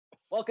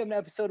Welcome to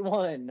episode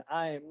one.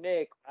 I'm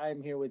Nick.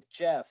 I'm here with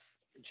Jeff.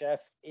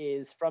 Jeff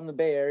is from the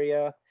Bay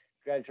Area,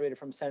 graduated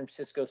from San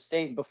Francisco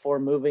State before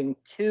moving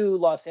to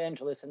Los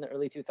Angeles in the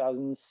early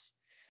 2000s.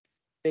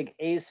 Big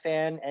A's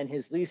fan, and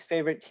his least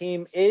favorite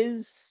team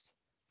is.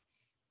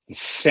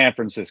 San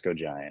Francisco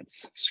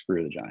Giants.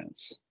 Screw the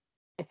Giants.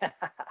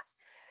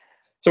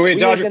 So we We are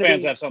Dodger gonna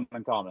fans be- have something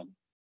in common.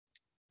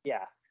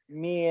 Yeah,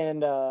 me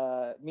and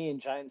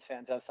Giants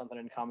fans have something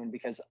in common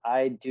because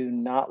I do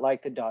not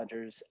like the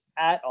Dodgers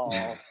at all.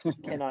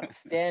 Cannot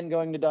stand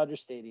going to Dodger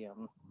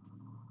Stadium.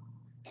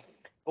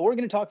 But we're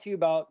going to talk to you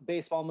about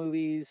baseball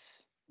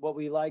movies, what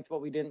we liked,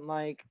 what we didn't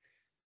like,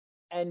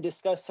 and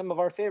discuss some of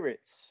our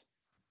favorites.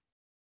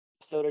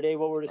 So today,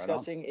 what we're Right on.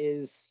 discussing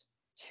is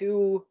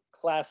two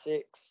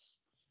classics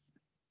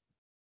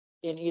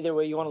in either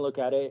way you want to look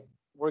at it.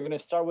 We're going to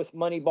start with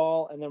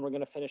Moneyball, and then we're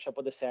going to finish up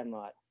with The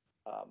Sandlot.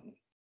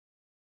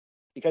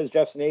 Because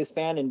Jeff's an A's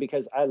fan and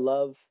because I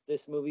love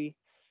this movie,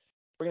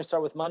 we're going to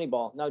start with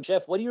Moneyball. Now,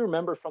 Jeff, what do you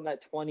remember from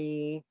that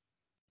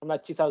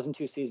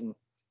 2002 season?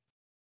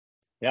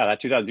 Yeah,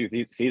 that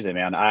 2002 season,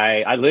 man.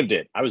 I lived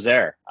it. I was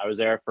there. I was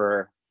there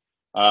for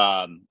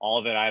all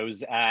of it. I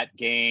was at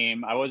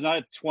game. I was not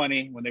at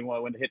 20 when they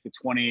went to hit the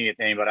 20th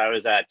thing, but I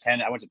was at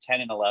 10. I went to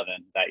 10 and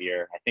 11 that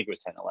year. I think it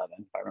was 10 11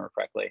 if I remember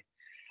correctly.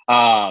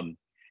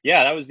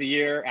 Yeah, that was the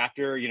year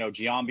after,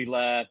 Giambi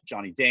left,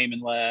 Johnny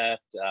Damon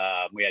left.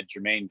 We had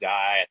Jermaine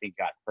Dye, I think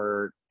got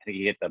hurt. I think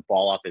he hit the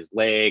ball off his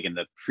leg in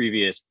the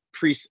previous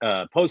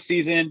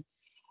postseason.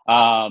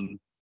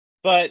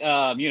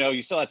 But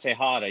you still had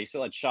Tejada, you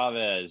still had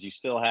Chavez, you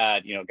still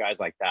had, guys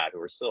like that who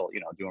were still,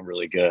 doing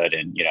really good.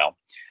 And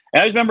I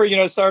just remember,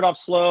 it started off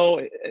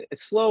slow.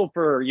 It's slow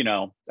for,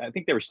 I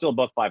think they were still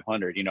above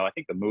 500. I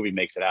think the movie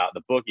makes it out.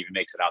 The book even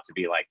makes it out to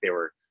be like they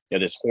were,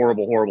 this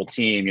horrible, horrible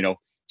team,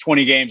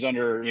 20 games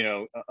under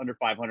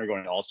 500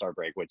 going to All-Star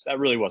break, which that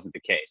really wasn't the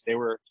case. They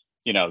were,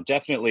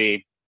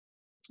 definitely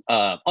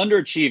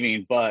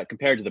underachieving, but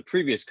compared to the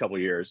previous couple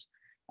years.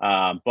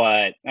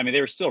 But I mean,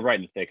 they were still right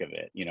in the thick of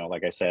it.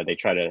 Like I said, they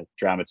try to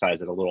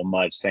dramatize it a little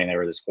much, saying they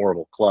were this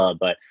horrible club.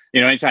 But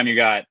anytime you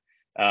got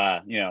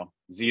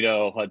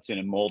Zito, Hudson,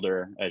 and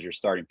Mulder as your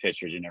starting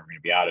pitchers, you're never going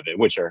to be out of it,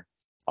 which are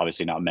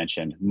obviously not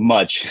mentioned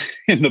much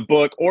in the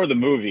book or the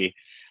movie.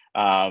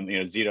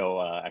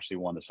 Zito actually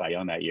won the Cy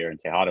Young that year, and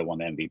Tejada won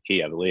the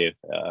MVP, I believe.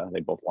 They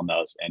both won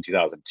those in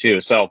 2002.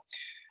 So,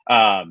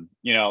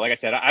 like I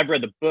said, I've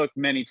read the book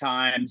many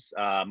times.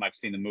 I've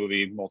seen the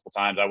movie multiple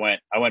times. I went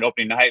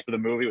opening night for the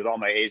movie with all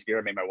my A's gear.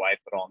 I made my wife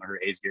put on her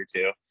A's gear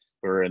too.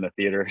 We were in the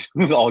theater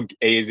with all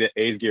A's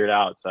geared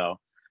out. So,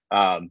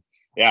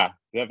 yeah,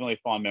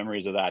 definitely fond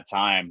memories of that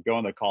time.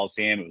 Going to the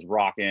Coliseum, it was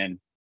rocking.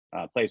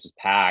 Place was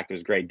packed. It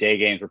was great. Day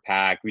games were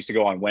packed. We used to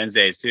go on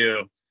Wednesdays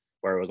too,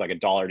 where it was like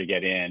 $1 to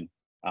get in,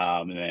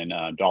 and then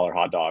dollar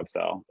hot dog.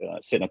 So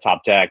sit in the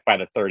top deck. By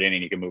the third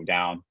inning, you can move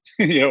down,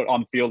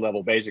 on the field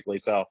level basically.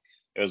 So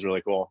it was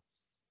really cool.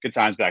 Good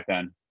times back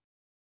then.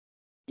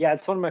 Yeah,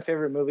 it's one of my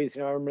favorite movies.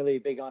 I'm really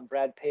big on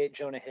Brad Pitt,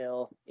 Jonah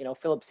Hill.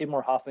 Philip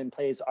Seymour Hoffman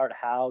plays Art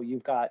Howe.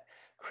 You've got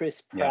Chris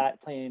Pratt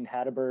playing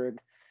Hatterberg.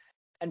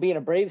 And being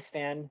a Braves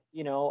fan,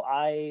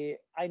 I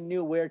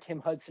knew where Tim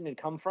Hudson had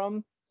come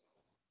from.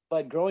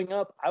 But growing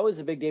up, I was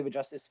a big David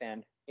Justice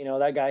fan.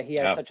 That guy, he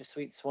had such a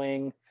sweet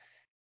swing.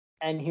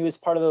 And he was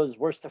part of those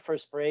worst to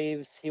first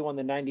Braves. He won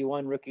the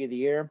 91 Rookie of the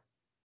Year.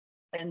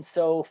 And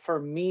so for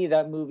me,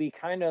 that movie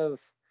kind of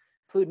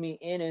clued me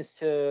in as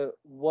to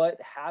what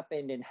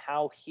happened and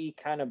how he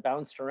kind of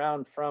bounced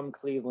around from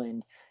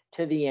Cleveland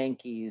to the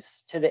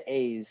Yankees to the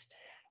A's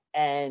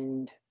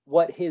and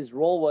what his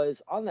role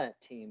was on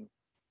that team,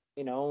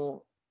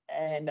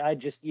 and I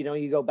just,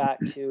 you go back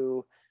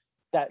to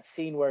that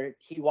scene where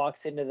he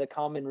walks into the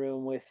common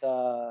room with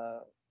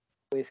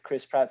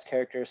Chris Pratt's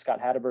character, Scott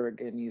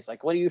Hatterberg, and he's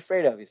like, "What are you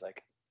afraid of?" He's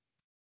like,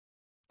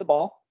 "The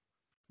ball."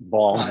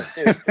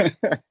 Seriously.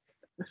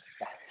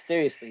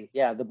 Seriously,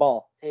 yeah, the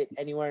ball hit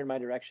anywhere in my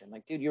direction.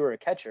 Like, dude, you were a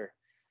catcher.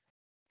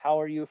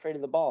 How are you afraid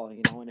of the ball?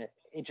 And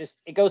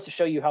it goes to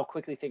show you how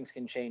quickly things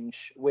can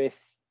change with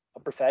a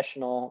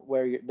professional,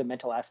 where the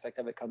mental aspect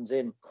of it comes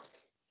in.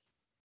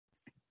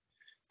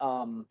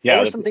 What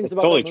were some things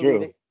about totally that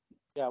movie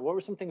true. what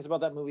were some things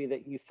about that movie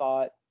that you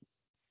thought,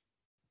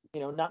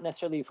 not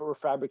necessarily if it were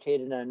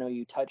fabricated, and I know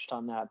you touched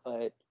on that,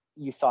 but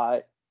you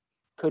thought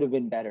could have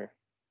been better?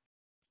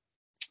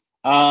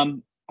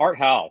 Art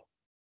Howe,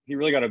 he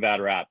really got a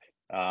bad rap.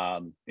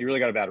 He really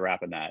got a bad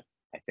rap in that,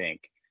 I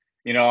think.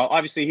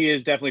 Obviously he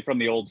is definitely from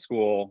the old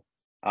school.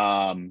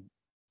 And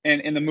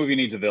the movie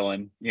needs a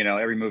villain.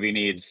 Every movie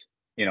needs,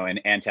 an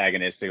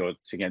antagonist to go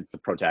against the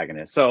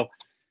protagonist. So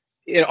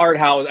Art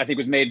Howe, I think,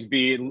 was made to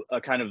be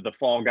a kind of the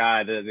fall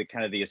guy, the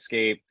kind of the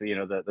escape,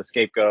 the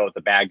scapegoat,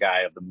 the bad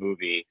guy of the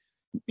movie.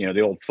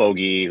 The old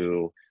fogey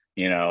who,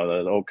 the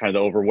old kind of the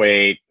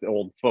overweight, the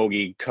old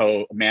fogey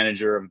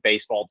co-manager of a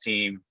baseball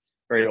team,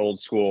 very old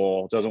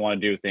school, doesn't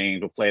want to do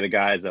things, will play the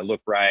guys that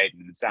look right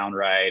and sound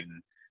right,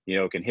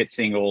 and can hit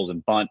singles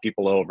and bunt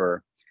people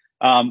over.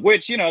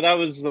 Which that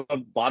was a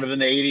lot of in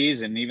the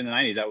 80s and even the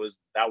 90s.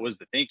 That was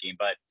the thinking,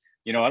 but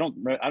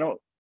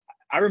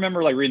I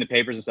remember like reading the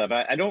papers and stuff.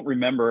 I don't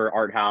remember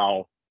Art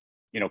Howe,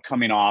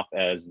 coming off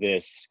as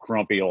this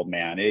grumpy old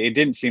man. It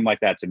didn't seem like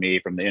that to me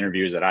from the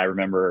interviews that I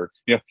remember,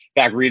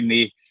 back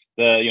reading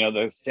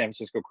the San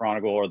Francisco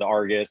Chronicle or the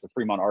Argus, the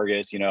Fremont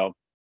Argus, the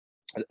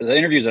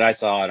interviews that I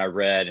saw and I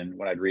read, and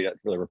when I'd read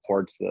for the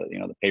reports,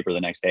 the paper the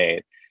next day,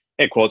 it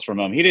had quotes from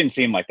him. He didn't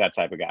seem like that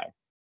type of guy.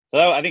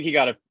 So I think he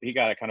got a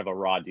kind of a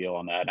raw deal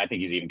on that. And I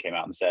think he's even came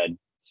out and said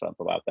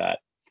something about that.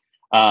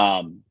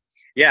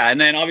 Yeah,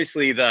 and then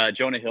obviously the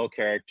Jonah Hill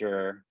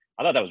character,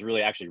 I thought that was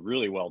actually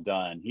really well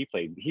done. He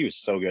was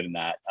so good in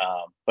that.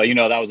 But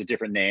that was a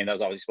different name. That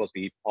was obviously supposed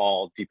to be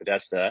Paul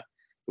DePodesta,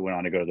 who went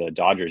on to go to the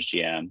Dodgers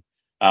GM.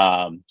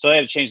 So they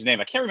had to change the name.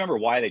 I can't remember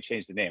why they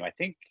changed the name. I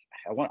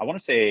want to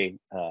say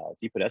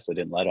DePodesta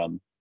didn't let him.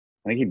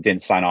 I think he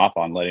didn't sign off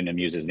on letting him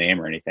use his name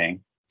or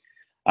anything.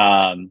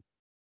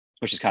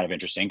 Which is kind of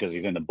interesting because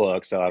he's in the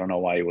book, so I don't know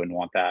why you wouldn't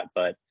want that.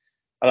 But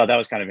I thought that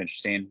was kind of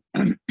interesting.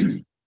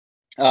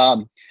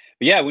 But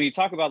yeah, when you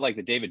talk about like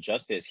the David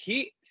Justice,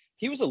 he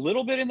was a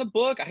little bit in the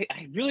book.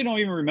 I really don't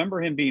even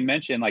remember him being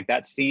mentioned. Like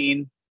that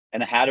scene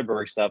and the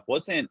Hatterberg stuff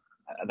wasn't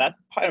that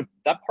part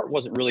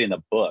wasn't really in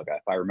the book,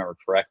 if I remember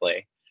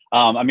correctly.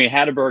 I mean,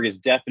 Hatterberg is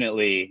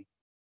definitely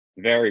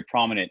very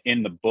prominent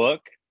in the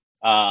book,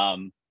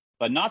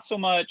 but not so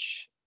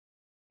much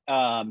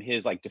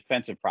his like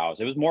defensive prowess.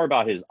 It was more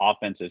about his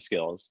offensive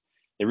skills.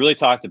 They really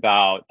talked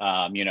about,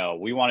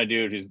 we want to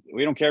do.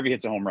 We don't care if he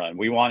hits a home run.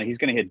 He's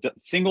going to hit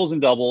singles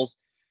and doubles.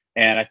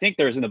 And I think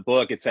there's in the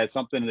book, it said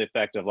something to the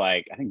effect of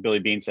like, I think Billy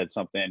Bean said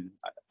something,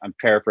 I'm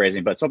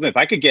paraphrasing, but something, if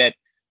I could get,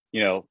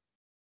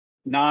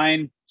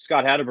 9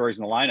 Scott Hatterbergs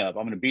in the lineup, I'm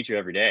going to beat you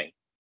every day.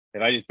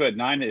 If I just put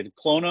 9,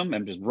 clone them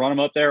and just run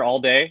them up there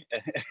all day,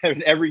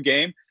 every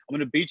game, I'm going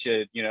to beat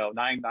you,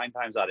 9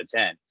 times out of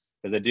 10.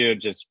 Because the dude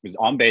just was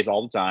on base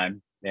all the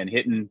time and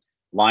hitting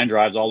line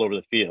drives all over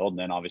the field. And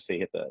then obviously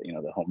hit the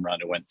home run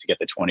and went to get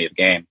the 20th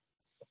game.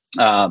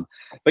 But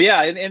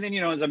yeah, and then,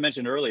 as I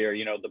mentioned earlier,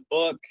 the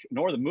book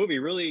nor the movie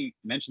really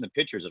mentioned the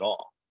pitchers at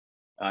all.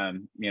 I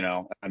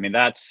mean,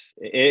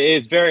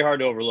 it's very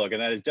hard to overlook.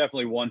 And that is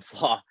definitely one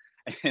flaw.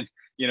 And,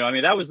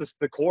 that was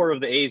the core of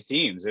the A's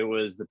teams. It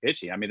was the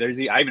pitching. I mean,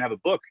 I even have a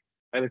book.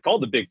 It's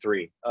called The Big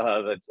Three.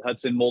 That's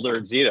Hudson, Mulder,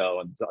 and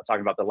Zito, and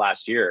talking about the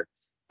last year,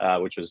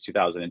 which was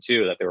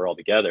 2002, that they were all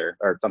together.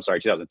 Or I'm sorry,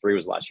 2003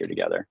 was last year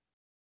together.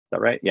 Is that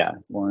right? Yeah.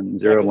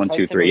 1-0,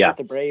 1-2-3. Yeah. With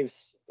the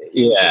Braves.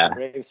 Yeah. The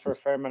Braves for a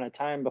fair amount of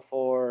time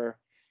before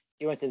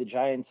he went to the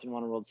Giants and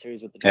won a World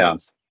Series with the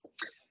Giants. Yeah.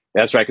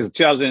 That's right, because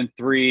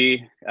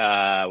 2003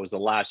 was the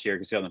last year,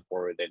 because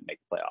 2004 they didn't make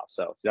the playoffs.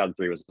 So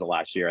 2003 was the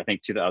last year. I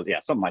think 2000, yeah,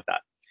 something like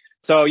that.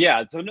 So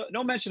yeah, so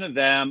no mention of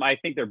them. I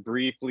think they're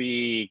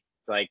briefly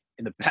like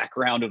in the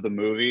background of the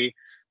movie,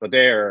 but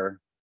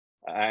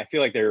I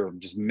feel like they're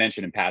just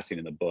mentioned in passing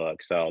in the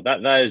book. So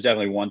that is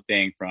definitely one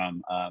thing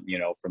from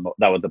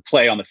that was the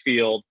play on the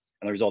field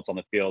and the results on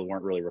the field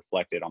weren't really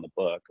reflected on the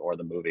book or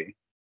the movie.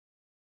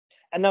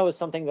 And that was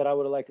something that I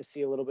would have liked to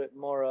see a little bit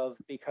more of,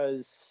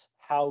 because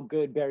how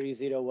good Barry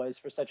Zito was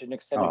for such an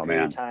extended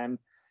period of time,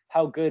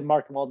 how good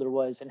Mark Mulder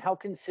was, and how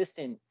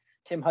consistent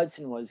Tim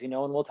Hudson was, and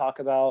we'll talk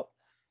about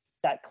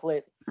that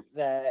clip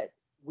that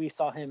we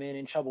saw him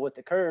in Trouble with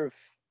the Curve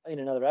in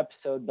another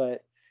episode.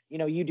 But,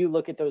 you do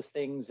look at those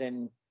things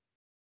and,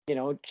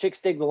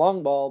 chicks dig the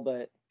long ball,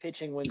 but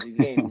pitching wins you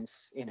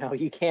games.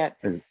 You can't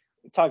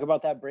talk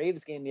about that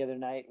Braves game the other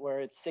night where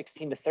it's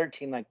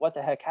 16-13. Like, what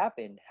the heck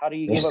happened? How do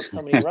you give up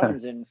so many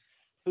runs and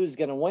who's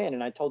going to win?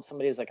 And I told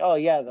somebody, I was like, oh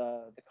yeah,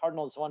 the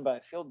Cardinals won by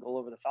a field goal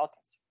over the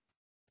Falcons.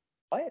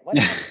 What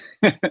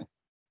happened?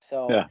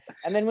 So, yeah.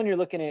 And then when you're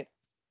looking at,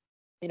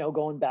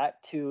 going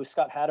back to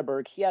Scott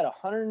Hatterberg, he had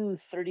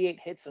 138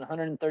 hits in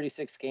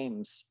 136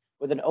 games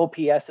with an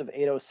OPS of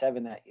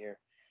 807 that year.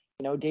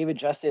 David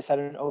Justice had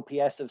an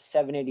OPS of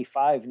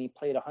 785 and he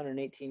played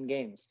 118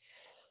 games.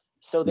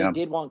 So they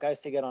did want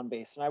guys to get on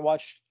base. And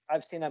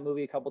I've seen that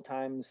movie a couple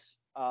times.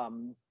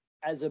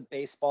 As a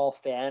baseball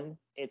fan,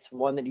 it's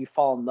one that you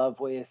fall in love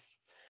with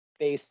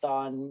based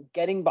on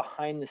getting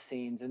behind the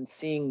scenes and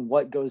seeing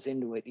what goes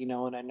into it,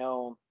 and I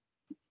know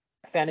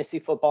fantasy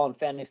football and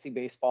fantasy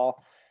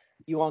baseball,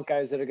 you want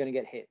guys that are going to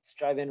get hits,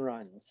 drive in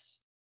runs,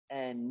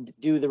 and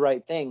do the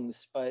right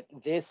things. But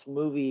this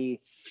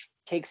movie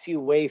takes you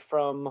away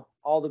from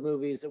all the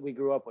movies that we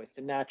grew up with,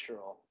 The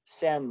Natural,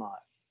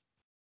 Sandlot,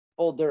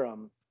 Bull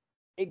Durham.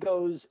 It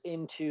goes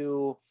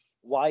into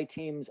why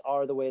teams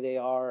are the way they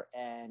are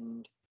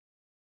and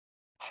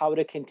how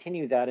to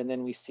continue that. And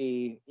then we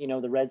see,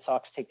 the Red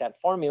Sox take that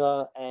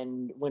formula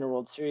and win a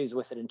World Series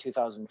with it in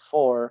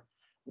 2004.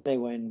 They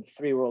win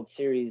 3 World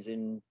Series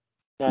in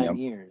 9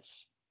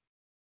 years.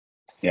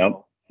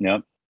 So,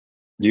 Yep.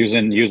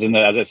 Using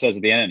the, as it says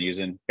at the end,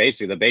 using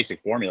basically the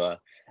basic formula.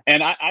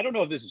 And I don't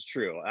know if this is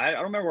true. I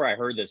don't remember where I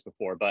heard this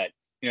before, but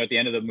at the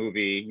end of the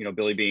movie,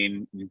 Billy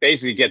Bean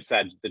basically gets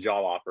the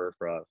job offer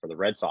for the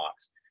Red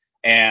Sox.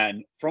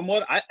 And from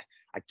what I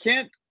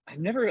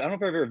don't know if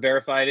I've ever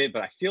verified it,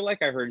 but I feel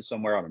like I heard it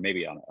somewhere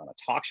maybe on a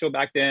talk show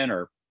back then,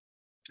 or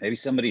maybe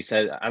somebody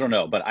said, I don't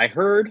know, but I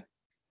heard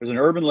there's an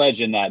urban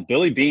legend that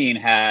Billy Beane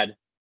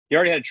he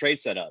already had a trade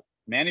set up.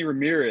 Manny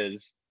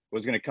Ramirez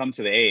was going to come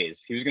to the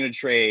A's. He was going to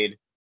trade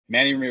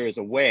Manny Ramirez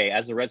away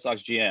as the Red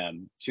Sox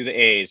GM to the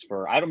A's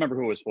for, I don't remember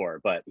who it was for,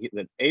 but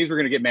the A's were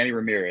going to get Manny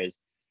Ramirez,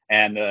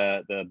 and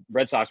the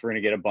Red Sox were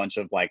going to get a bunch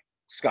of like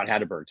Scott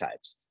Hatteberg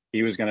types.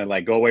 He was going to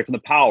like go away from the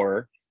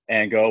power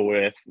and go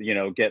with,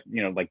 get,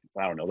 like,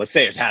 I don't know, let's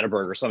say it's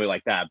Hatteberg or something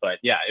like that. But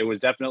yeah, it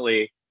was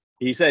definitely,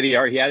 he said he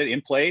already had it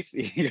in place.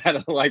 He had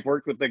to like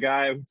work with the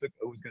guy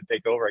who was going to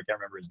take over. I can't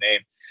remember his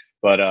name,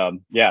 but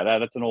yeah,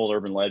 that's an old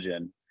urban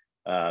legend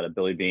that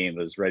Billy Beane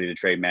was ready to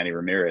trade Manny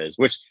Ramirez,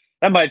 which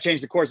that might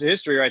change the course of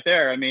history right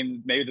there. I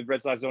mean, maybe the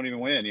Red Sox don't even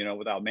win,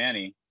 without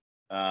Manny.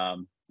 That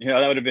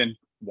would have been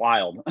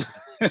wild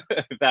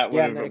if that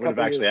would have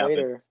actually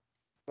happened.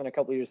 Then a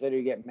couple of years later,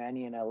 you get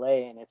Manny in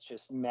LA, and it's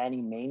just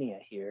Manny mania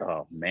here.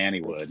 Oh,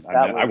 Manny would.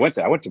 I went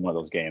to one of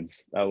those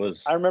games. I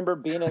remember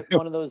being at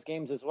one of those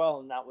games as well,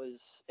 and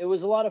it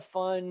was a lot of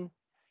fun.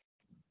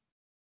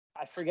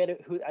 I forget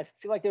I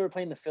feel like they were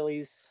playing the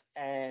Phillies,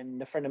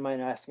 and a friend of mine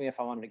asked me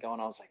if I wanted to go,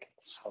 and I was like,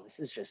 oh, this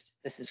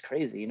is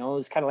crazy. It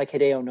was kind of like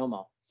Hideo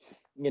Nomo.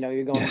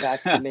 You're going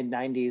back to the mid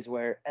 90s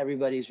where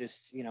everybody's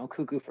just,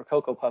 cuckoo for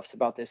Cocoa Puffs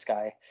about this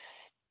guy.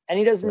 And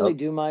he doesn't really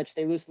do much.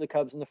 They lose to the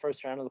Cubs in the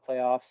first round of the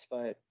playoffs,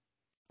 but,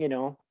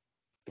 good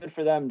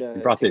for them to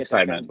brought the get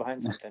excitement their fans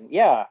behind something.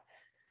 Yeah.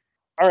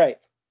 All right.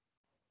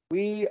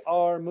 We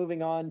are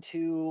moving on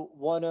to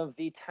one of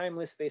the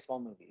timeless baseball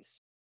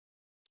movies,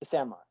 The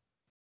Sandlot.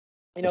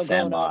 The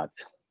Sandlot. Growing up,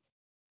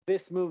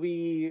 this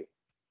movie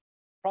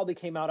probably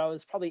came out, I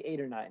was probably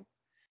 8 or 9.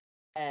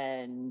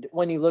 And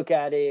when you look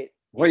at it,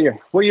 what year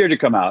did it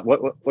come out?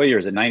 What year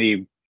is it?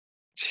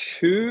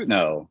 92?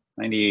 No,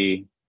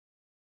 90.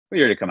 What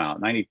year did it come out?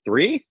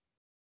 93?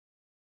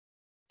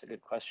 That's a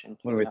good question.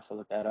 We have to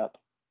look that up.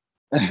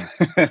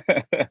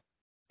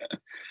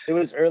 It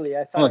was early.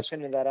 I thought I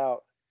printed that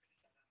out.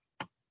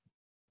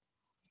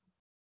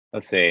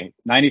 Let's see.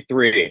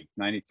 93.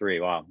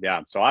 Wow.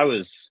 Yeah. So I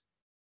was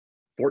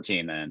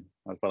 14 then.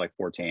 I was probably like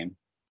 14.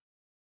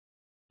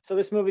 So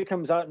this movie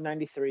comes out in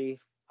 93.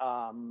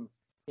 I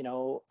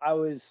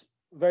was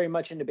very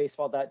much into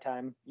baseball at that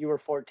time. You were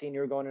 14. You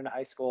were going into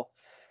high school.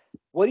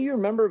 What do you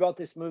remember about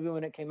this movie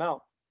when it came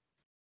out?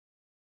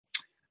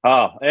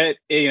 Oh, it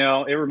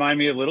reminded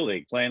me of Little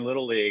League, playing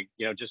Little League,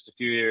 just a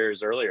few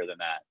years earlier than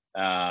that,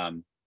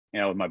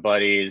 with my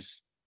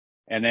buddies.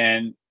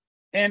 And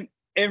it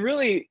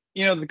really,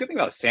 the good thing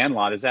about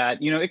Sandlot is that,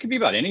 it could be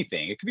about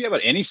anything. It could be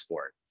about any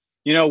sport.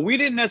 We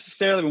didn't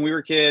necessarily, when we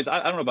were kids,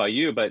 I don't know about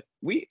you, but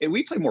we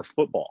played more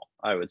football,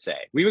 I would say.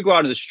 We would go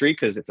out to the street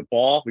because it's a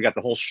ball. We got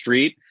the whole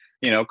street,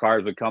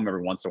 cars would come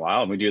every once in a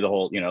while, and we do the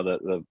whole,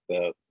 the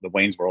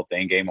Wayne's World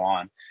thing, game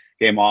on,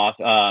 game off.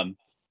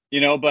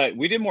 But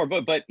we did more,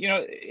 but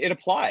it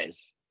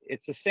applies.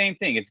 It's the same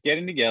thing. It's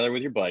getting together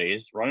with your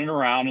buddies, running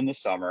around in the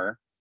summer,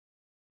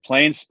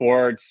 playing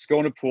sports,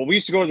 going to pool. We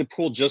used to go to the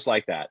pool just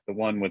like that, the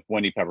one with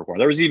Wendy Peppercorn.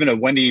 There was even a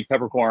Wendy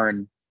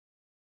Peppercorn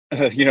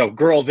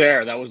girl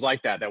there that was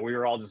like that we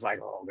were all just like,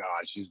 oh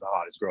god, she's the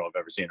hottest girl I've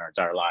ever seen in our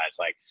entire lives.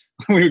 Like,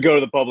 we would go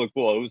to the public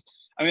pool.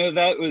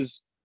 That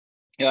was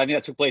I think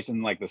that took place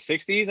in like the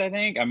 60s, I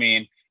think.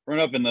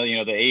 Growing up in the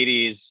the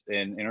 80s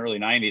and early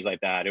 90s like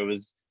that, it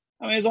was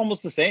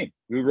almost the same.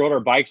 We rode our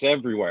bikes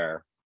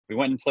everywhere. We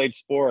went and played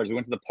sports. We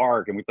went to the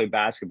park and we played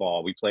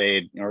basketball. We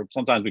played, or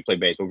sometimes we played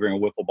baseball. We bring a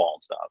wiffle ball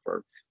and stuff.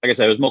 Or like I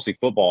said, it was mostly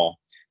football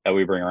that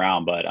we bring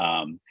around. But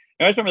I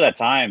just remember that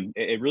time.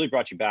 It really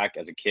brought you back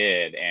as a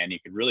kid, and you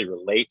could really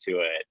relate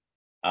to it.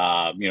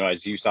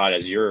 As you saw it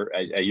at your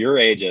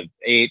age of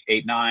 8,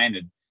 9,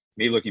 and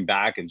me looking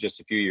back and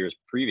just a few years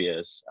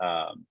previous,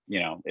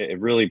 it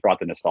really brought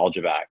the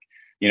nostalgia back.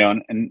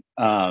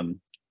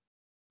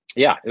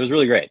 Yeah, it was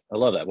really great. I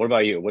love that. What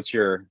about you? What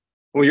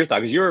were your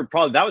thought?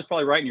 Because that was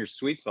probably right in your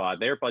sweet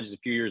spot. They were probably just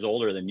a few years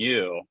older than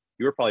you.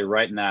 You were probably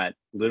right in that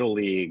Little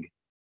League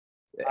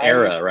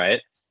era, right?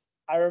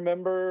 I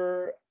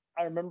remember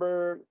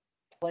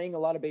playing a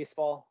lot of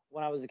baseball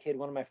when I was a kid.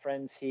 One of my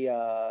friends, he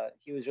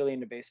was really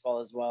into baseball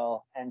as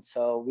well, and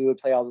so we would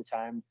play all the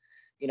time.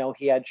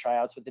 He had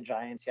tryouts with the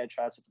Giants, he had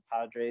tryouts with the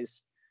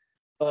Padres,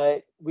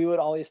 but we would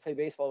always play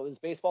baseball. It was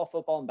baseball,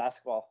 football, and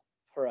basketball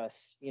for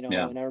us,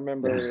 Yeah. And I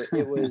remember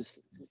it was,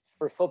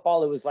 for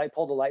football, it was light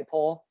pole to light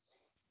pole.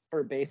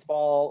 For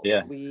baseball,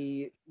 yeah,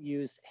 we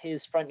used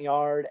his front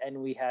yard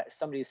and we had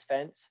somebody's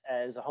fence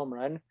as a home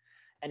run.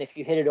 And if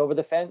you hit it over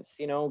the fence,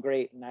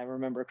 great. And I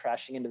remember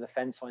crashing into the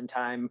fence one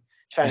time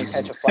trying to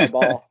catch a fly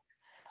ball.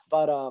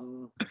 But,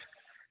 the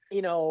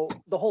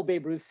whole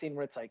Babe Ruth scene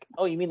where it's like,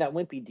 oh, you mean that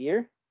wimpy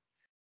deer?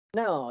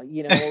 No,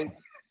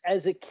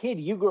 as a kid,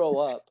 you grow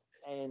up.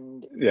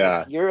 And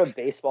if you're a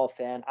baseball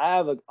fan, I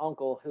have an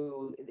uncle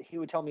who he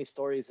would tell me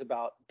stories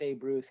about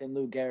Babe Ruth and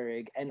Lou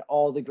Gehrig and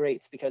all the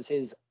greats, because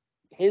his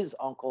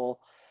uncle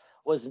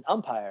was an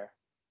umpire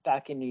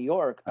back in New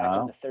York back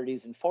in the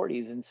 30s and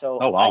 40s. And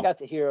so I got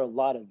to hear a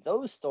lot of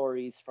those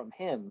stories from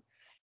him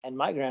and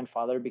my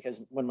grandfather,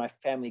 because when my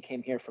family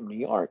came here from New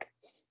York,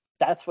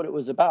 that's what it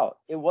was about.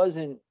 It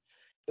wasn't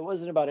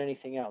about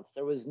anything else.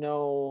 There was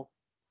no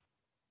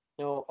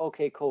No,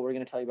 okay, cool. We're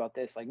gonna tell you about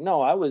this. Like,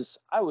 no, I was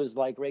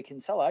like Ray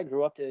Kinsella. I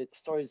grew up to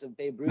stories of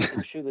Babe Ruth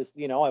and Shoeless.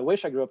 I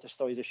wish I grew up to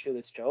stories of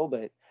Shoeless Joe,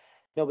 but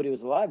nobody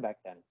was alive back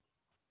then.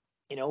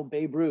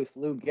 Babe Ruth,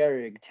 Lou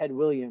Gehrig, Ted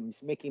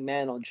Williams, Mickey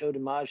Mantle, Joe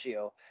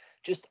DiMaggio,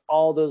 just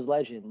all those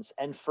legends.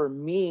 And for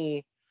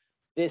me,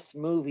 this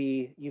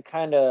movie,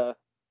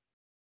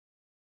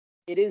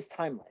 it is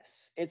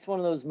timeless. It's one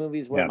of those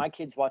movies where Yeah. my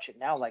kids watch it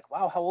now, like,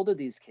 wow, how old are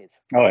these kids?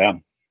 Oh yeah.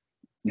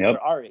 Yep.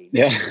 They're our age.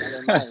 Yeah.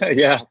 They're my age.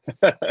 Yeah.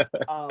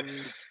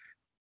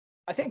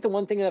 I think the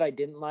one thing that I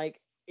didn't like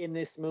in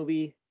this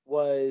movie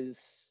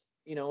was,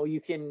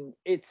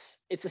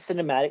 it's a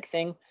cinematic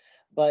thing,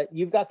 but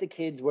you've got the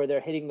kids where they're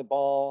hitting the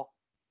ball,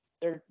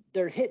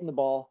 they're hitting the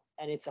ball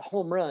and it's a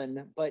home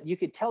run, but you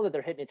could tell that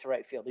they're hitting it to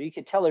right field, or you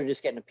could tell they're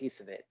just getting a piece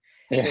of it.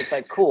 And it's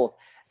like, cool.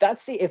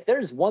 If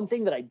there's one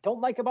thing that I don't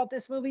like about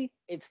this movie,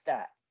 it's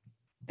that.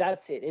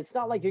 That's it. It's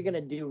not like you're going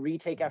to do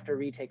retake after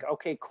retake.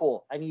 Okay,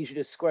 cool. I need you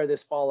to square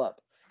this ball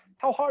up.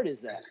 How hard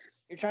is that?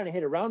 You're trying to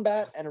hit a round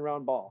bat and a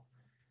round ball.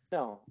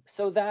 No.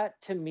 So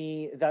that, to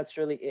me, that's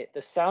really it. The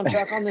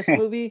soundtrack on this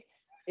movie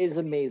is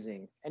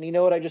amazing. And you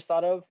know what I just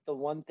thought of? The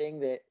one thing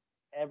that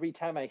every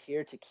time I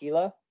hear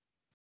Tequila,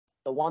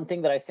 the one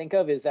thing that I think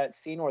of is that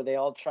scene where they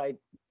all try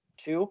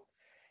to,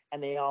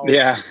 and they all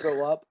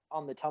throw up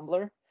on the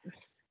tumbler.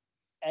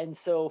 And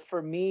so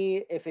for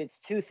me, if it's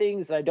two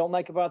things that I don't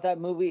like about that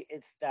movie,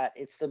 it's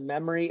the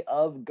memory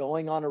of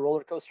going on a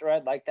roller coaster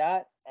ride like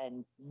that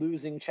and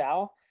losing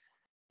Chow,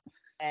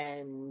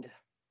 and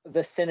the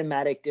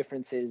cinematic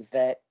differences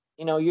that,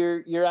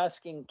 you're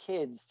asking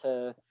kids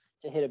to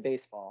hit a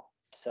baseball.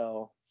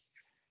 So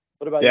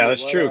what about you? Yeah,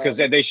 that's true, because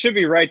they should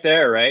be right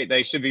there, right?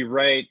 They should be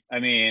right. I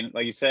mean,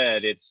 like you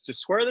said, it's just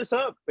square this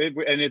up, and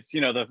it's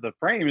the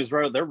frame is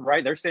right.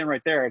 They're standing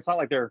right there. It's not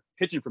like they're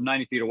pitching from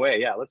 90 feet away.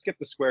 Yeah, let's get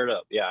this squared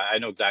up. Yeah, I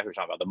know exactly what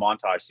you're talking about.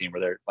 The montage scene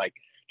where they're like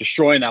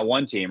destroying that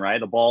one team,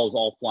 right? The ball's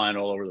all flying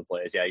all over the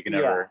place. Yeah, you can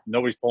never.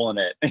 Nobody's pulling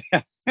it.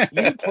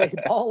 You play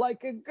ball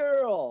like a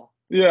girl.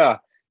 Yeah.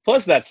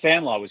 Plus, that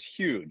Sandlot was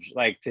huge.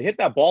 Like, to hit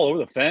that ball over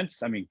the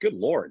fence. I mean, good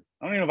Lord.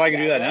 I don't even know if I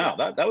can do that now.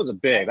 That was a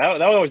big. That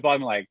always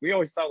bothered me. Like, we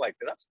always thought, like,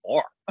 that's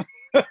far.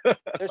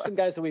 There's some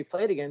guys that we've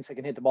played against that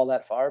can hit the ball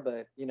that far,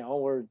 but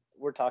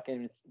we're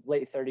talking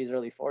late 30s,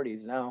 early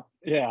 40s now.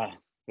 Yeah.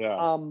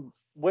 Yeah.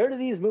 Where do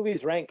these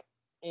movies rank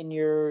in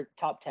your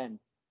top 10?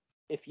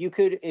 If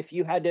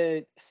you had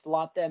to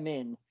slot them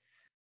in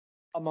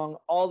among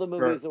all the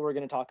movies that we're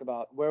going to talk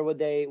about, where would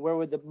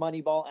the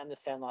Moneyball and The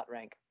Sandlot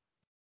rank?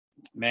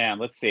 Man,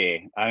 let's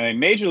see. I mean,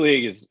 Major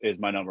League is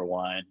my number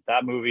one.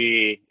 That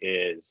movie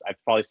I've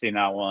probably seen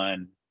that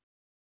one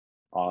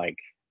like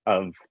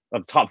of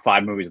top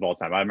 5 movies of all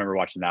time. I remember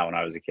watching that when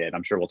I was a kid.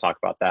 I'm sure we'll talk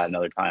about that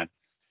another time,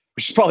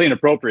 which is probably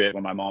inappropriate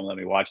when my mom let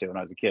me watch it when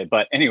I was a kid.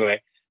 But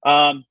anyway,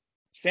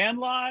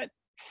 Sandlot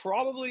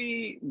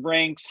probably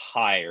ranks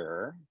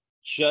higher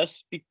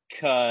just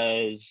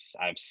because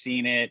I've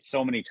seen it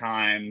so many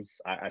times.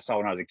 I saw it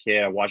when I was a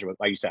kid. I watched it with,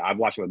 like you said, I've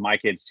watched it with my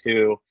kids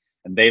too,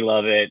 and they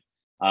love it.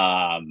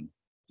 Did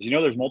you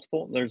know there's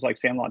multiple? There's like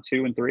Sandlot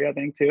 2 and 3, I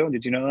think, too.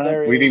 Did you know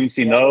that? We've even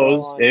seen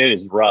those. It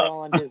is rough. They're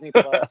all on Disney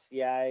Plus.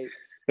 Yeah.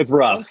 It's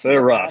rough.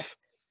 They're rough.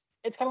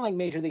 It's kind of like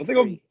Major League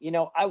 3.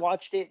 I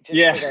watched it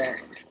just for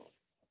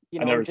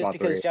the, just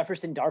because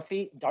Jefferson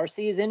Darcy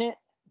is in it.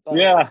 But,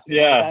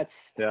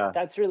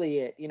 that's really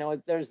it.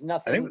 There's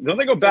nothing. Don't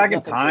they go back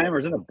in time, or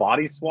is it a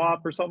body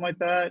swap or something like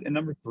that in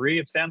number 3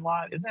 of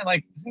Sandlot? Doesn't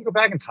it go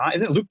back in time?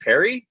 Isn't it Luke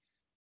Perry?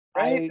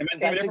 Right?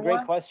 That's a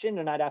great question,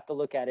 and I'd have to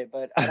look at it,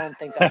 but I don't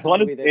think that's a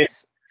movie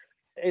that's.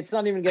 It's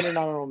not even getting an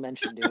honorable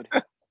mention, dude.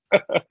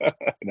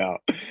 No.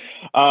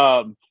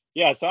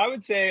 Yeah, so I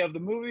would say of the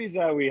movies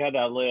that we had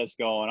that list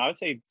going, I would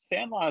say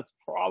Sandlot's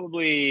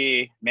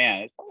probably,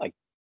 it's probably like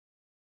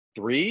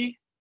 3,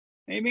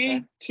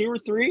 maybe 2 or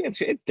 3. It's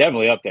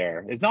definitely up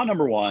there. It's not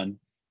number 1.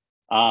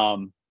 I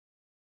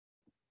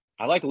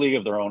like League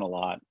of Their Own a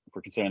lot. If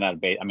we're considering that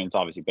it's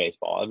obviously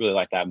baseball. I really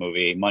like that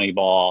movie.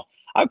 Moneyball.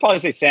 I would probably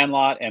say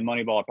Sandlot and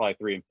Moneyball are probably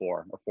 3 and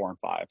 4, or 4 and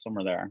 5,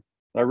 somewhere there.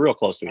 They're real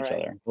close to each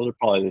other. Those are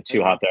probably the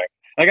 2 out there.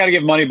 I got to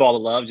give Moneyball the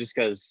love just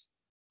because,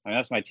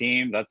 that's my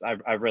team.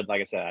 I've read,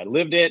 like I said, I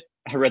lived it.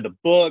 I read the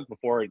book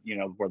before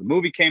the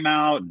movie came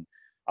out, and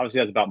obviously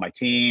that's about my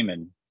team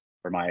and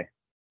for my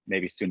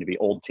maybe soon to be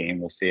old team.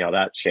 We'll see how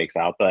that shakes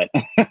out. But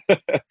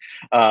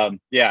I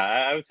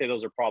would say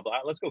those are probably.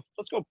 Let's go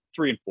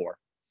 3 and 4.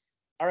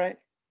 All right.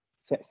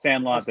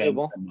 Sandlot and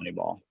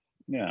Moneyball.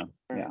 Yeah.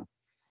 Yeah.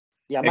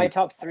 Yeah, my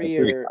top 3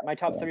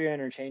 are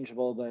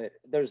interchangeable, but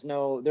there's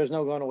no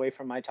going away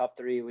from my top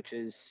 3, which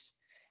is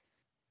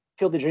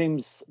Field of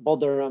Dreams, Bull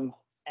Durham,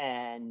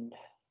 and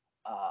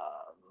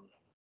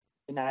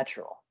The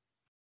Natural.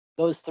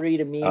 Those 3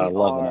 to me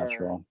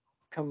are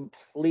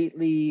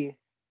completely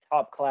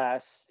top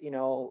class.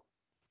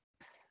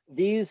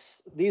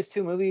 These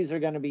 2 movies are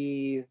going to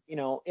be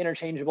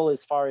interchangeable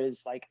as far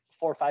as like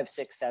 4, 5,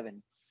 6,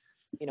 7.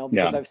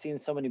 Because I've seen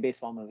so many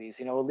baseball movies.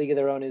 League of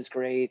Their Own is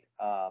great.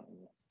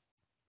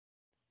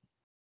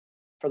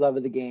 For Love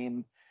of the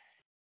Game,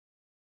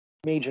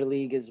 Major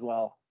League as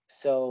well.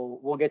 So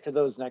we'll get to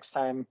those next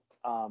time.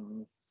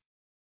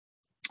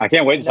 I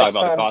can't wait to talk Next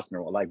about the time,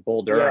 Costner, like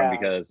Bull Durham, yeah,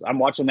 because I'm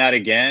watching that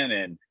again,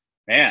 and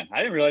man, I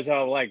didn't realize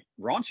how like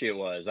raunchy it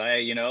was.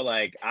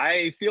 Like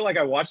I feel like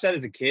I watched that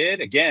as a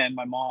kid. Again,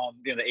 my mom,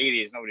 in the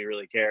 '80s, nobody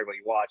really cared what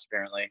you watched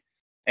apparently,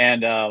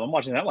 and I'm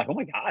watching that. I'm like, oh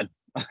my god,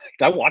 did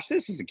I watch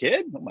this as a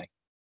kid? I'm like,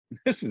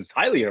 this is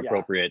highly yeah,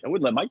 inappropriate. I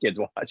wouldn't let my kids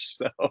watch.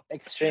 So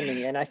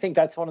extremely. And I think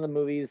that's one of the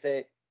movies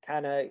that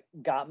kind of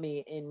got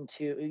me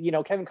into,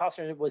 Kevin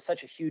Costner was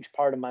such a huge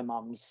part of my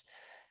mom's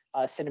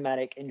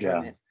cinematic yeah,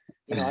 enjoyment.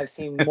 I've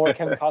seen more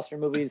Kevin Costner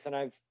movies than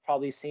I've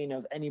probably seen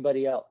of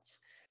anybody else.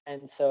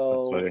 And that's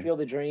so funny.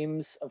 Field of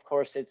Dreams, of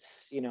course, I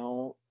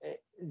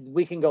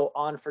can go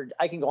on for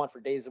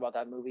days about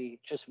that movie,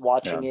 just Yeah.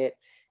 watching it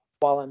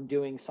while I'm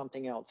doing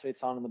something else. So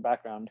it's on in the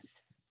background.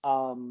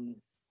 Um,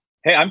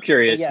 Hey, I'm but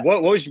curious. yeah,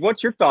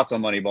 What's your thoughts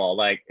on Moneyball?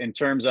 Like in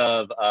terms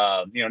of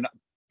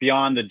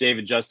beyond the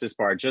David Justice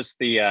part, just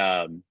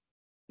the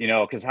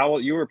because how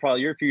old you were,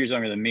 probably you're a few years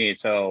younger than me.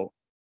 So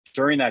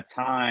during that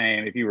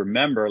time, if you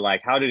remember,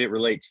 like how did it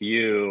relate to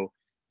you?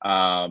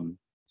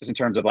 Just in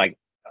terms of like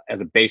as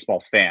a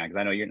baseball fan, because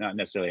I know you're not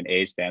necessarily an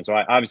A's fan, so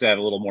I obviously have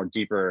a little more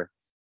deeper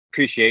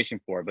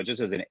appreciation for it. But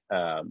just as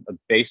a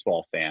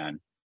baseball fan,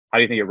 how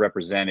do you think it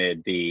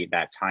represented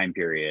that time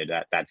period,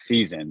 that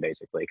season,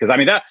 basically? Because I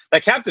mean that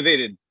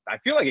captivated. I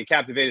feel like it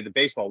captivated the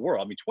baseball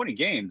world. I mean, 20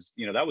 games,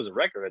 that was a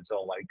record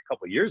until like a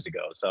couple of years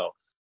ago. So,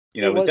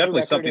 it it was was a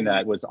definitely record. something And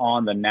that was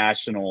on the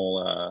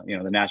national,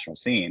 the national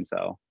scene.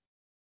 So,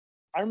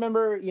 I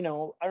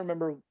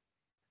remember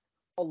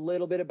a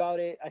little bit about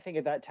it. I think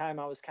at that time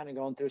I was kind of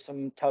going through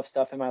some tough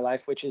stuff in my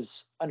life, which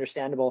is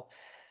understandable.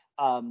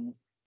 Um,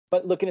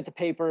 but looking at the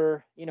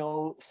paper,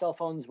 cell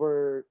phones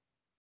were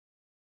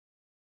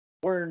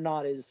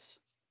not as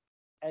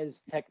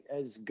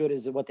good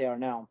as what they are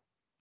now.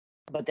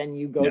 But then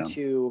you go yeah,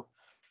 to,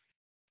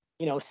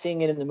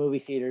 seeing it in the movie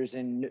theaters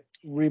and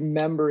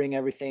remembering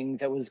everything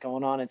that was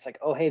going on. It's like,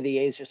 oh, hey, the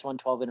A's just won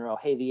 12 in a row.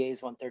 Hey, the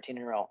A's won 13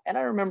 in a row. And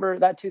I remember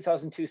that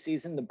 2002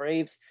 season, the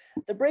Braves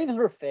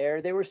were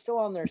fair. They were still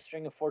on their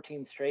string of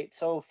 14 straight.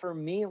 So for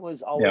me, it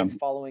was yeah, always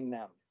following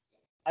them.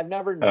 I've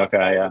never not okay,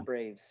 followed the yeah,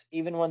 Braves.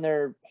 Even when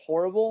they're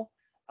horrible,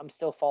 I'm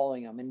still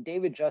following them. And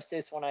David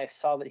Justice, when I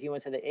saw that he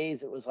went to the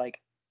A's, it was like,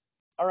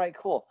 all right,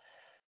 cool.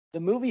 The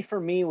movie for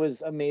me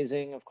was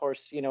amazing. Of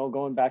course,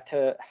 going back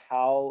to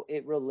how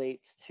it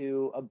relates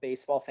to a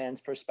baseball fan's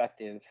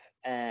perspective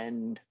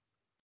and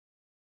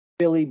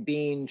Billy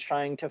Beane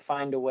trying to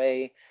find a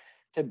way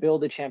to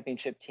build a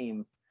championship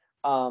team.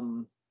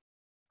 Um,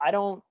 I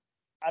don't,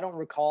 I don't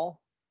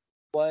recall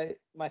what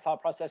my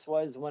thought process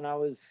was when I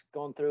was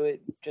going through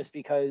it, just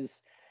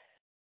because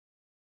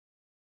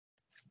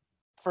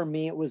for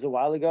me it was a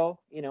while ago.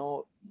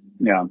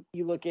 yeah,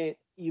 You look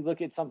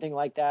at something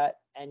like that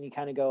and you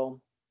kind of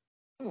go,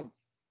 hmm,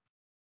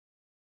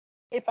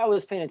 if I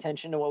was paying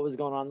attention to what was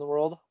going on in the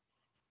world,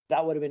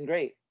 that would have been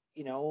great.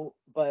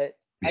 But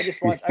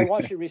I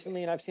watched it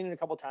recently and I've seen it a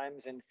couple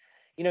times. And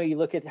you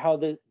look at how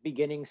the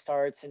beginning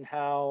starts and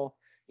how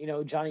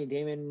Johnny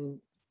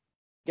Damon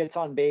gets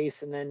on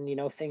base, and then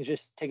things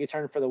just take a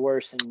turn for the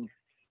worse, and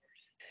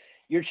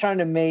you're trying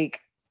to make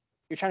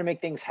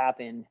things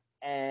happen,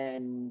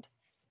 and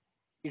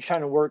you're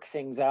trying to work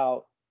things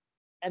out.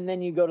 And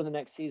then you go to the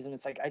next season,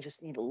 it's like, I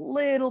just need a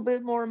little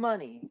bit more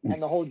money.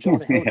 And the whole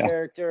Jonah Hill yeah.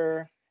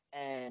 character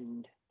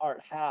and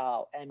Art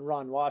Howe and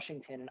Ron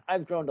Washington. And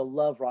I've grown to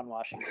love Ron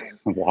Washington.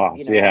 Wow,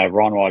 yeah,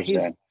 Ron He's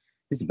Washington,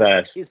 he's the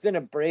best. he's been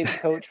a Braves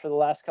coach for the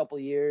last couple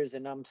of years,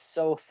 and I'm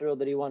so thrilled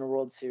that he won a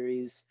World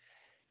Series.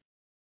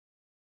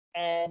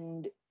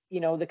 And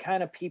the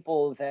kind of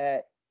people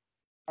that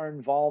are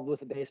involved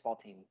with a baseball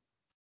team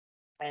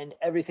and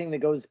everything that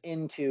goes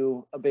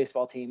into a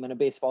baseball team and a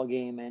baseball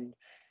game, and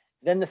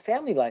then the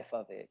family life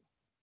of it,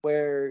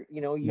 where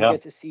you Yeah,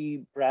 get to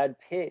see Brad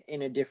Pitt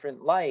in a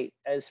different light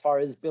as far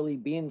as Billy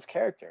Beane's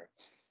character.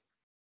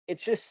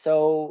 It's just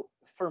so,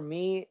 for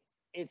me,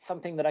 it's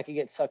something that I could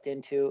get sucked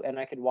into and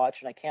I could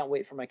watch, and I can't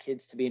wait for my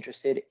kids to be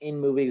interested in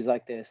movies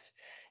like this.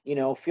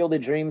 Field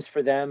of Dreams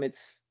for them,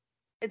 it's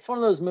one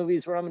of those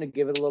movies where I'm going to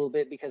give it a little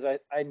bit because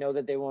I know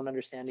that they won't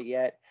understand it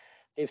yet.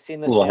 They've seen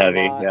it's a The little heavy.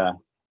 Sandlot. Yeah,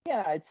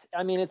 Yeah,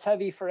 it's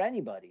heavy for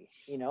anybody,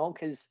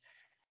 because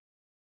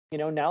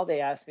now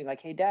they ask me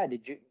like, hey dad,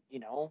 do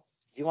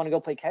you want to go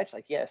play catch?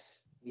 Like,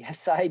 yes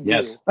I do.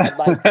 yes, I'd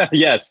like that.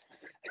 yes.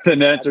 The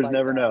I'd answer is like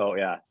never that. no.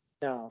 Yeah,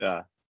 No.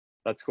 yeah.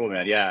 That's cool,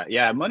 man. So Yeah,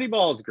 yeah.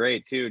 Moneyball is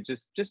great too.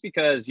 Just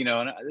because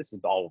and this has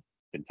all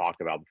been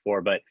talked about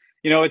before, but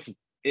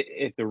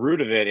at the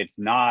root of it, it's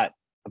not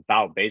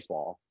about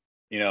baseball.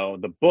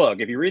 The book.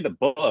 If you read the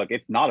book,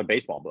 it's not a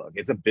baseball book.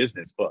 It's a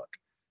business book.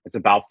 It's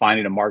about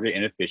finding a market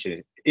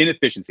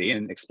inefficiency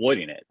and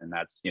exploiting it, and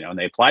that's and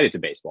they applied it to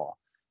baseball.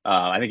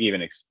 I think he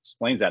even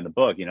explains that in the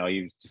book.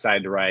 You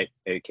decided to write.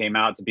 It came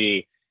out to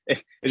be.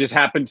 It just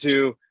happened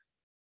to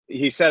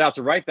he set out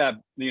to write that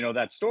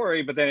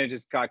story, but then it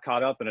just got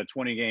caught up in a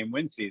 20 game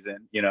win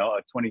season,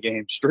 a 20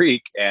 game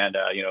streak, and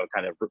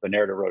kind of the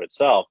narrative wrote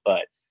itself.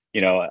 But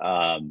you know,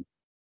 um,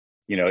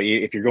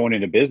 if you're going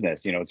into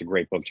business, it's a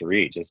great book to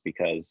read just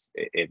because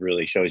it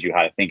really shows you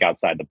how to think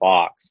outside the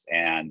box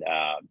and,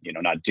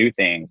 not do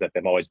things that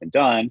they've always been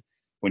done.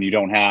 When you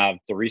don't have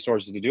the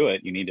resources to do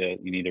it, you need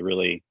to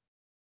really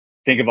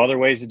think of other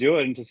ways to do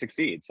it and to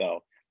succeed.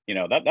 So,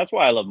 that's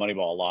why I love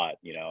Moneyball a lot.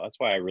 That's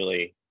why I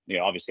really,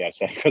 obviously I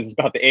said because it's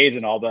about the A's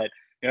and all, but,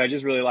 I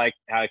just really like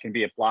how it can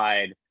be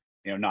applied,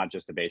 not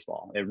just to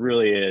baseball. It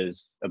really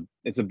is,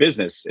 it's a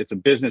business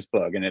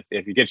book. And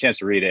if you get a chance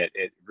to read it,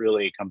 it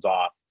really comes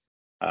off,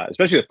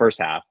 especially the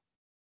first half,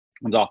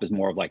 comes off as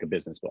more of like a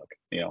business book,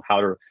 how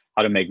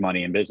to make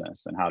money in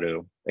business and how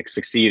to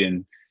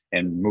succeed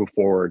and move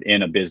forward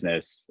in a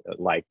business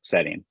like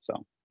setting.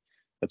 So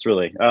that's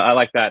really, I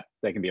like that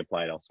can be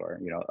applied elsewhere,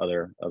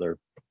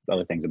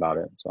 other things about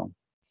it. So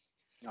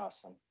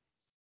awesome.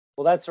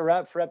 Well, that's a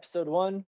wrap for episode 1.